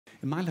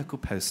in my local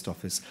post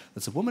office.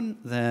 There's a woman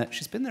there.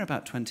 She's been there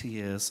about 20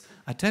 years.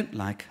 I don't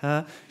like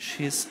her.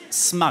 She's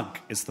smug,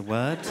 is the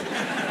word.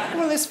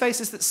 One of those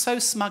faces that's so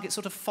smug it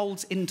sort of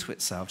folds into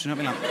itself. Do you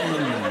know what I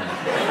mean?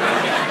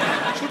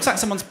 Like, She looks like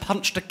someone's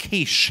punched a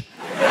quiche.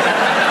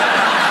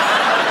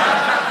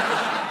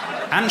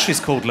 And she's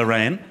called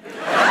Lorraine.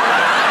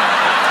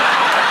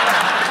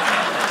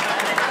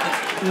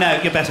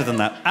 No, you're better than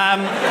that.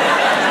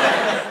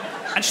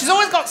 And she's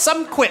always got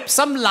some quip,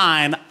 some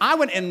line. I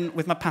went in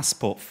with my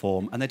passport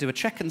form, and they do a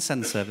check and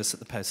send service at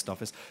the post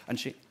office, and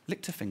she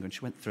licked her finger and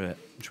she went through it.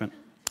 And she went,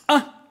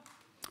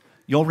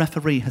 your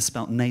referee has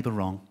spelt neighbour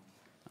wrong.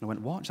 And I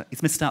went, what? She's like,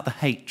 he's missed out the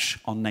H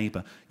on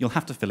neighbour. You'll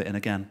have to fill it in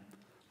again.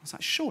 I was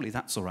like, surely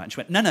that's all right. And she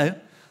went, no, no,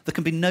 there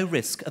can be no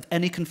risk of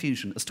any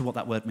confusion as to what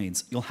that word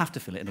means. You'll have to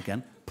fill it in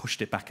again.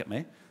 Pushed it back at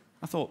me.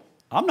 I thought,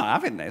 I'm not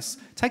having this.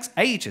 It takes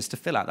ages to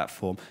fill out that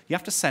form. You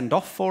have to send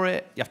off for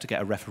it. You have to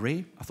get a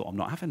referee. I thought, I'm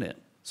not having it.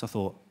 So I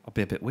thought, I'll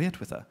be a bit weird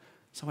with her.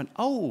 So I went,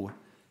 oh,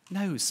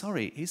 no,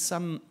 sorry. He's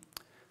not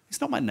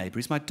my neighbour.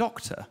 He's my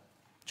doctor.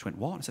 She went,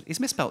 what? I said, he's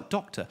misspelled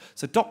doctor.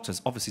 So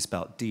doctor's obviously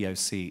spelled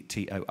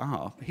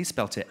D-O-C-T-O-R. He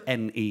spelt it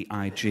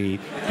N-E-I-G-B-O-U-R.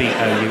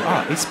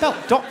 He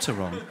spelt doctor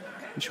wrong.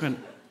 And she went,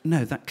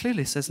 no, that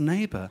clearly says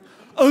neighbour.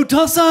 Oh,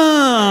 does it?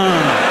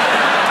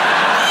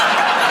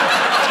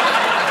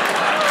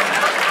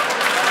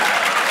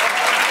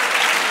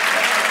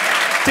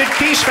 Did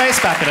quiche face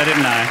back at her,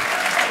 didn't I?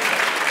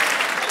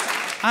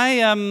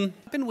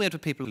 I've been weird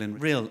with people in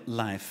real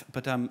life,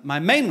 but my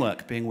main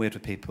work being weird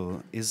with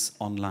people is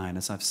online,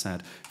 as I've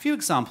said. A few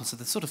examples of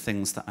the sort of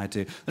things that I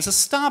do. There's a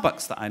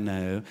Starbucks that I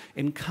know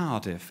in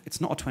Cardiff. It's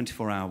not a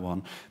 24-hour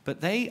one,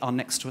 but they are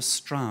next to a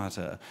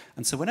Strada.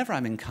 And so whenever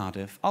I'm in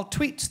Cardiff, I'll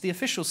tweet the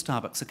official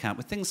Starbucks account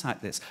with things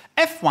like this.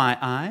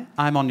 FYI,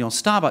 I'm on your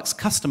Starbucks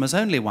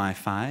customers-only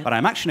Wi-Fi, but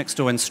I'm actually next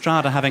door in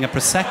Strada having a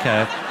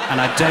Prosecco,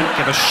 and I don't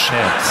give a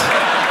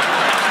shit.